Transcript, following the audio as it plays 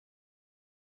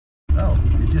Oh,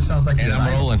 it just sounds like and you're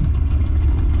I'm rolling.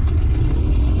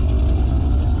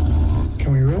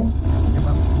 Can we roll? Come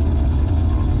on.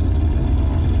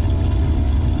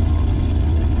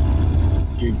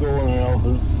 Keep going,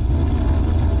 Alvin.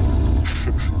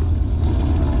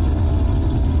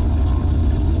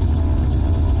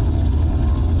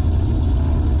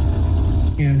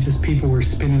 Yeah, just people were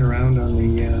spinning around on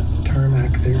the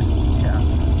tarmac there. Yeah.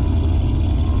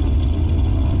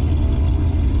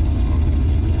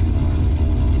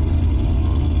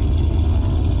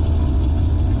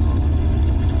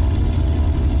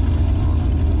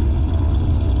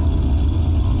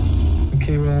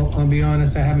 Okay, well, I'll be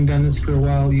honest, I haven't done this for a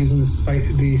while using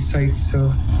these sites,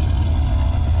 so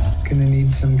gonna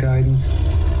need some guidance.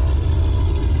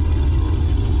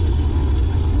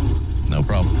 No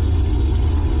problem.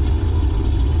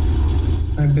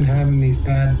 I've been having these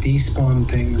bad despawn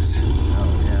things. Oh,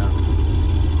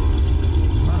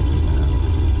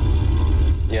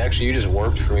 yeah. Yeah, actually, you just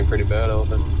warped for me pretty bad,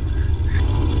 Alvin.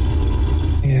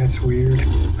 Yeah, it's weird.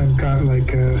 I've got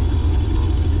like a,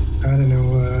 I don't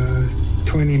know,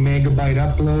 20 megabyte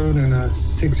upload and a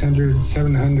 600,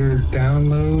 700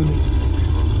 download.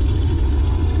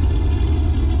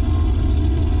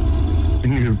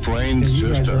 And your brain's Yeah,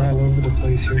 you guys are all over the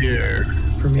place here.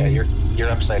 For me. Yeah, you're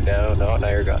upside down. No, now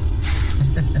you're gone.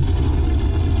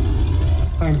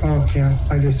 Oh, yeah,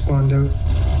 I just spawned out.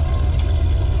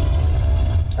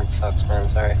 That sucks, man.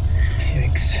 Sorry.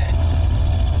 Yikes.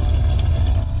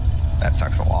 That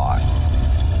sucks a lot.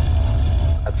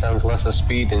 That sounds less of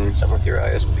speed than something with your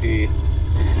ISP.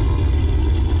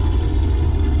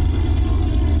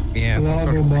 Yeah. Log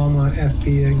Obama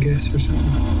FB, I guess, or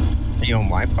something. Are you on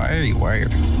Wi-Fi or are you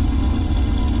wired? Yeah,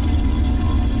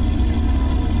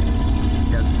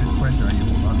 that's a good question. Are you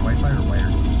on Wi-Fi or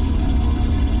wired?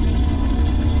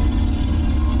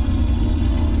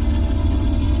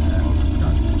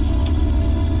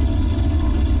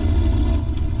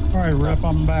 All right, Rep,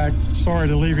 I'm back. Sorry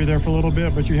to leave you there for a little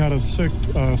bit, but you had a sick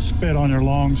spit on your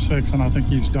long 6, and I think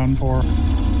he's done for.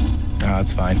 Oh,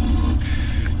 that's fine.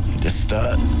 You just,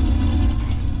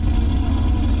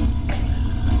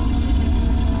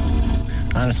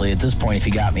 honestly, at this point, if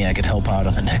you got me, I could help out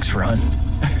on the next run.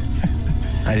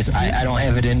 I don't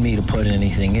have it in me to put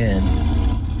anything in.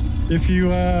 If you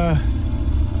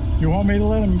want me to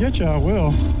let him get you, I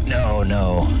will.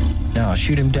 No,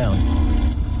 shoot him down.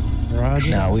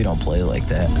 Roger. No, we don't play like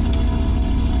that.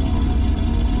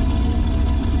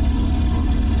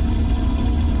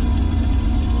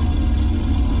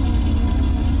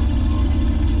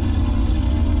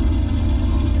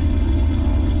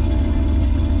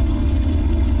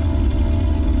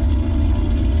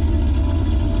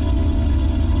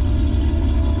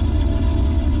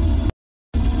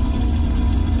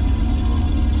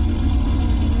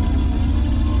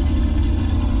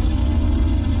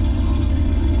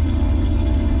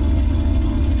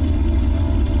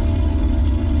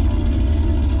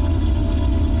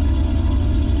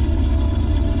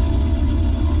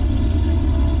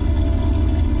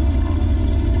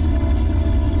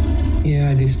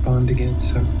 Despawned again,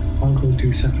 so I'll go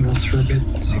do something else for a bit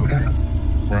and see what happens.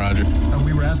 Roger.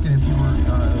 We were asking if you were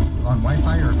on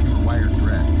Wi-Fi or if you were wired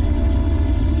direct.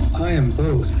 I am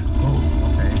both. Oh,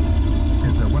 okay.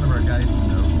 Because one of our guys from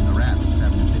the Rats was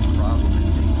having the same problem, and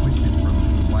they switched it from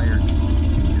wired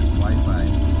to just Wi-Fi,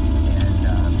 and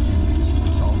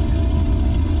it solved his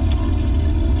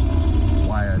CVEs.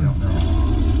 Why, I don't know.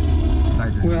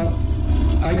 Well,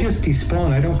 I just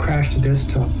despawn. I don't crash the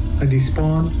desktop. I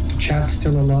despawn. The chat's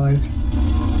still alive.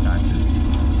 Gotcha.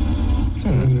 So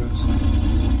who knows?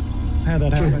 I had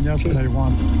that happen yesterday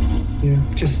once. Yeah,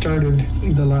 just started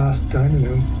the last, I don't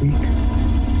know, week.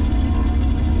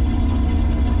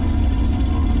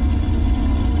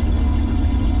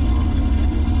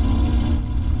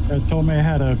 It told me I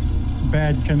had a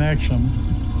bad connection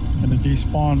and it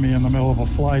despawned me in the middle of a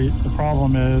flight. The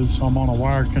problem is I'm on a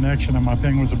wired connection and my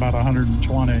ping was about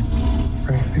 120.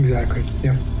 Right, exactly,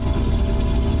 yeah.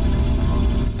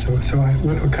 So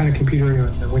what kind of computer are you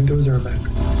on? A Windows or a Mac?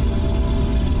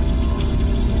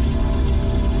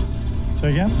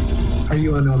 Say again? Are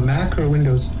you on a Mac or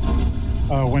Windows?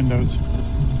 Windows.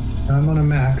 I'm on a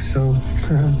Mac, so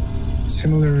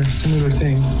similar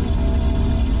thing.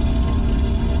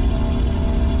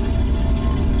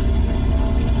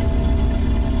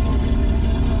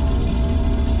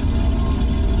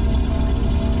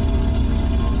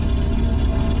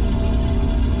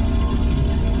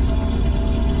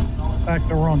 The fact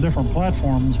that we're on different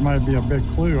platforms might be a big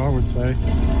clue, I would say.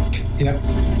 Yeah.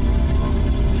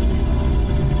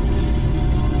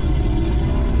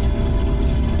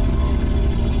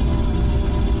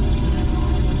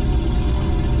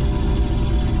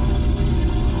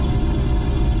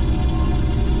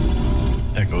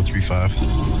 Bravo 35.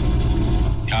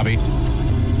 Copy.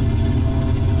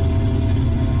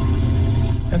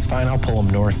 That's fine. I'll pull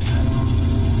them north.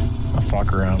 I'll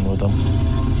fuck around with them.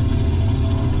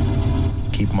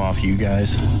 Keep them off you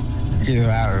guys. Either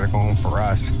that or they're going for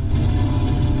us.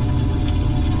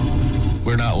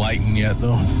 We're not lighting yet,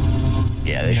 though.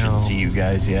 Yeah, they shouldn't see you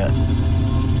guys yet.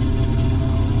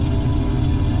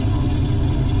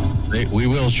 We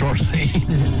will shortly.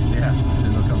 Yeah,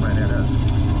 then they'll come right at us.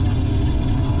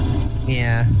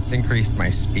 Yeah, it's increased my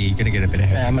speed. Gonna get a bit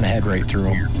ahead. Yeah, I'm gonna head right through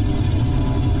them.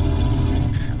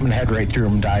 I'm gonna head right through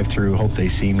them, dive through, hope they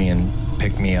see me and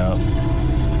pick me up. You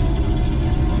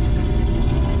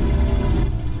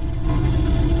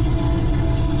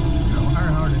know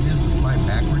how hard it is to fly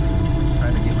backwards and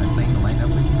try to get my plane to line up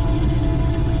with you?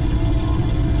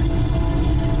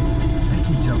 I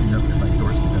keep jumping up at my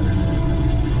dorsal better and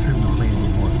trim the plane a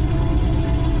little more.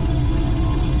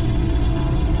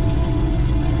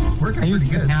 Working I use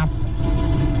pretty the good. map.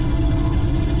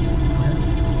 Okay.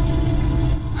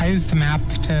 I use the map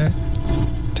to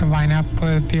line up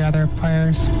with the other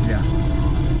players Yeah.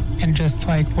 and just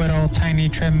like little tiny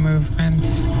trim movements.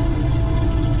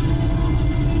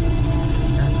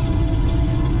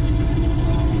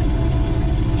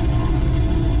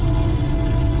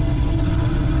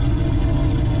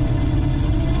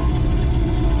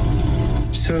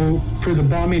 So for the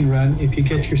bombing run, if you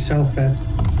get yourself at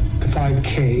the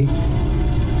 5K,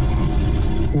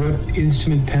 what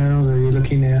instrument panels are you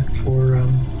looking at for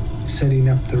setting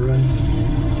up the run?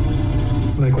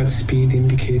 Like what speed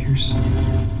indicators?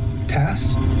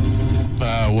 TAS?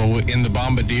 Well, in the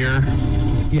Bombardier,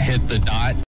 Yeah. hit the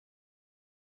dot.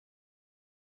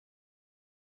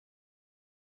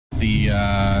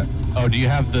 Do you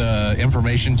have the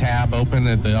information tab open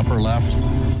at the upper left?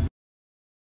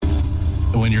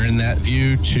 When you're in that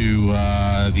view to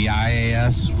the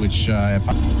IAS, which if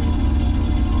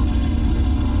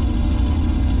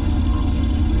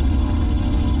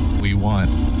we want,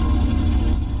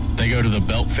 they go to the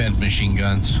belt-fed machine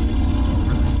guns.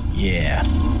 Yeah.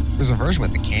 There's a version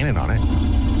with the cannon on it.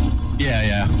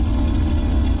 Yeah.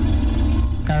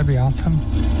 That would be awesome.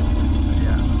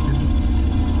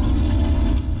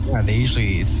 Yeah, they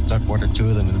usually stuck one or two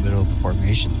of them in the middle of the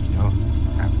formation, you know.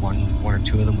 Have one or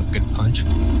two of them with good punch.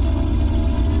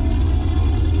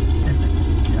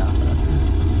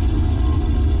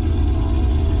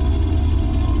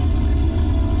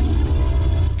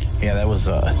 Yeah, that was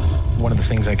one of the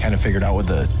things I kind of figured out with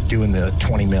doing the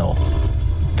 20 mil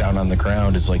down on the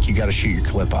ground is like you got to shoot your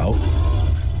clip out.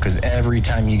 Because every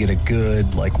time you get a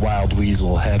good, like, wild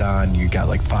weasel head on, you got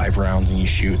like 5 rounds and you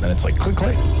shoot, and then it's like click,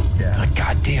 click. Yeah. Like,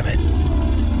 God damn it.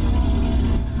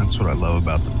 That's what I love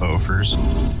about the Bofors.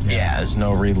 Yeah, there's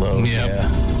no reload. Yep. Yeah.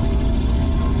 It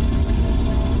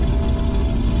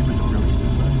was a really good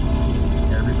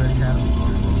design. Everybody had them.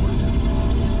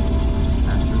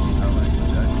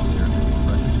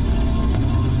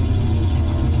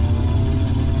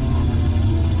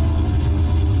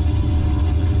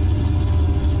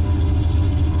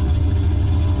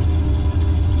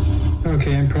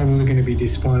 Okay, I'm probably going to be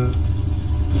despawned.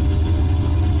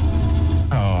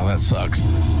 Oh, that sucks.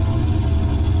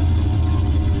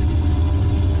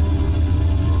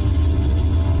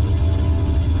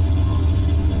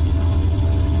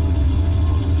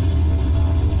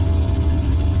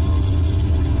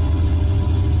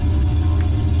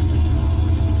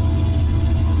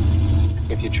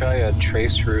 If you try a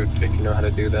trace route, if you know how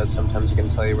to do that, sometimes it can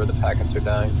tell you where the packets are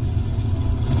dying.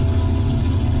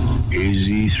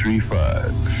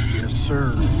 AZ-35. Yes,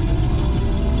 sir.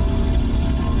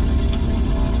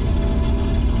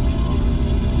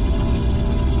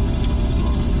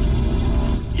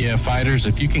 Yeah, fighters,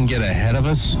 if you can get ahead of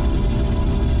us,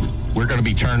 we're going to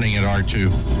be turning at R2.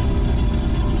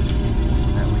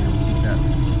 That way you'll keep that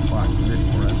box lit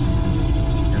for us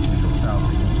as we go south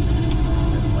again.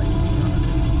 That's like,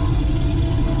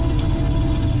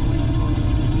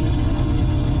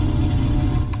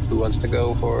 Who wants to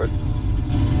go for it?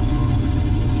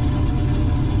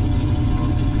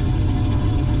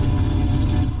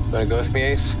 You wanna go with me,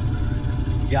 Ace?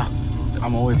 Yeah,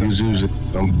 I'm always on.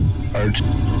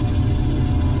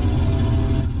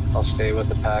 I'll stay with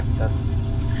the pack then.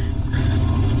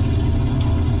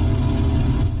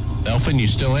 Elfin, you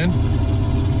still in?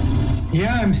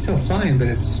 Yeah, I'm still flying, but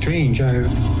it's strange. I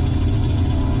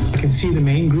can see the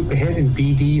main group ahead in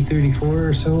BD 34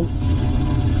 or so.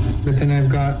 But then I've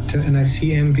got, and I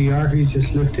see MVR who's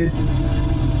just lifted.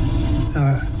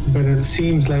 But it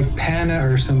seems like Pana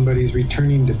or somebody's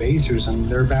returning to base or something.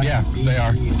 They're back Yeah, in BD they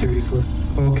are. 34.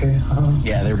 Okay.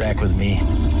 Yeah, they're back with me.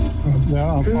 Yeah,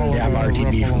 I'll follow Yeah, I'm the RTB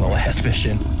ripple from the along. last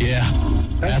mission. Yeah.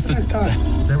 That's That's what I the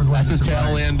thought. They were the ones that's the that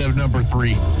tail survived. end of number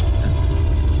 3.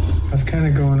 That's kind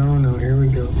of going on now. Here we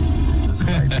go. The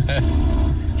survived.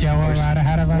 Yeah, we're right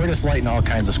ahead of We're us. just lighting all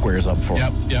kinds of squares up for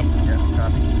Yep, them. yep. Yeah,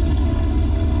 copy.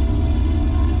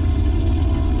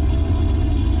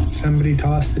 Somebody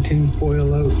tossed the tin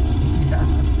foil out. Yeah.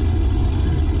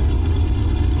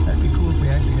 That'd be cool if we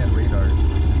actually had radar.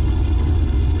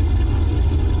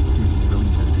 People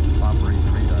willing to operate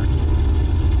the radar.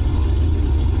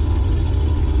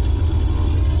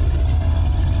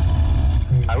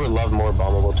 I would love more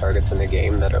bombable targets in the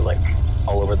game that are like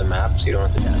all over the map, so you don't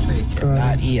have to. Yeah, fake.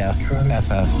 Not EF,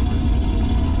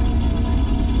 FF.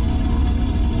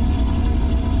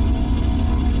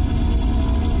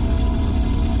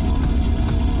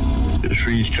 Just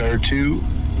reached R2.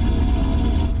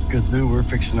 Good move. We're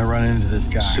fixing to run into this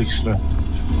guy. 6 left.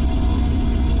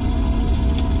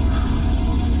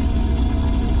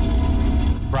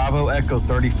 Bravo Echo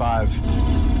 35.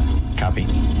 Copy.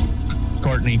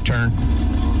 Courtney, turn.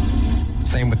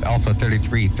 Same with Alpha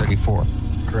 33, 34.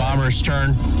 Bomber's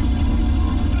turn.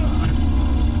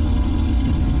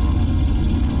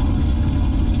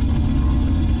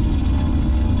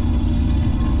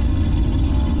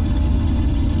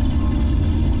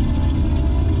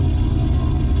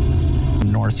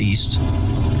 Northeast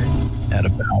at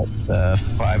about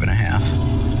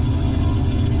 5.5.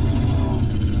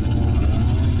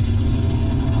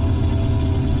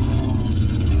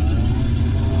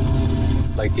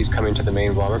 Like he's coming to the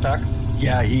main bomber pack,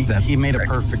 Yeah, he made a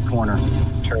perfect corner.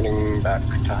 turning back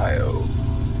to Hio.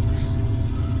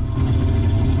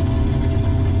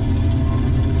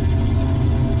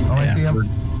 Oh, I Yeah, see him.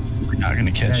 We're not going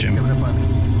to Yeah, catch he's him. coming up on me.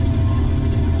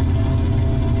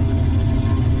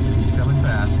 He's coming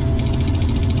fast.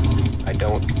 I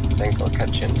don't think I'll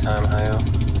catch you in time, Hio.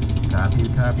 Copy,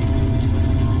 copy.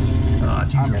 Oh,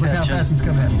 Jesus, I'm look how catching. fast he's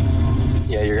coming at me.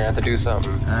 Yeah, you're gonna have to do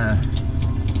something.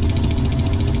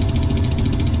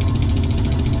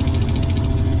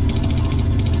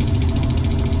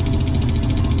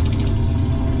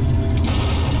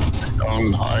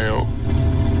 On Ohio.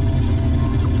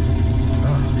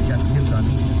 Oh, he got some hits on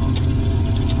me.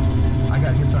 I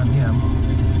got hits on him.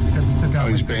 Except he took out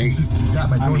Oh, he's bang. got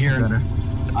my I'm dorsal here. gunner.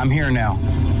 I'm here now.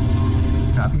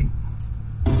 Copy,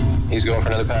 He's going for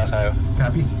another pass, Hio.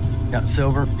 copy. Got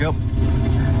silver. Yep.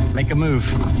 Make a move.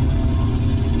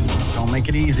 Don't make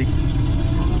it easy.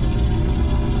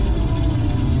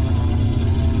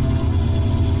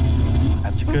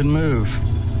 That's a good move.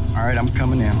 All right, I'm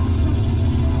coming in.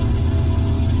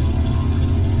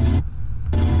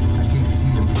 I can't see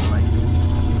him.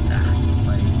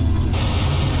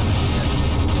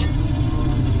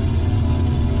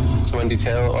 So in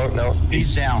detail, oh no.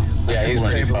 He's down. Yeah, he's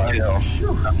Right. ready.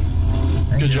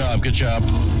 Good job, good job.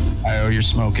 Oh, you're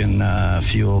smoking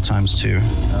fuel times 2.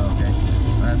 Oh, okay.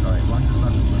 Well, that's all right. As long as it's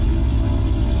not the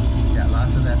burn. Got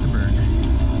lots of that to burn.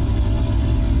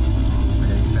 I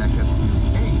gotta get back up to,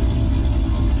 hey!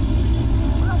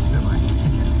 What else am I?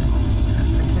 I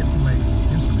can't see my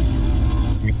instrument.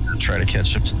 I'm gonna try to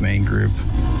catch up to the main group.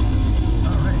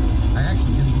 All right. I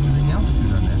actually didn't lose any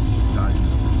altitude on that dodge.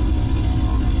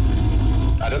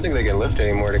 I don't think they can lift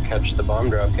anymore to catch the bomb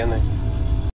drop, can they?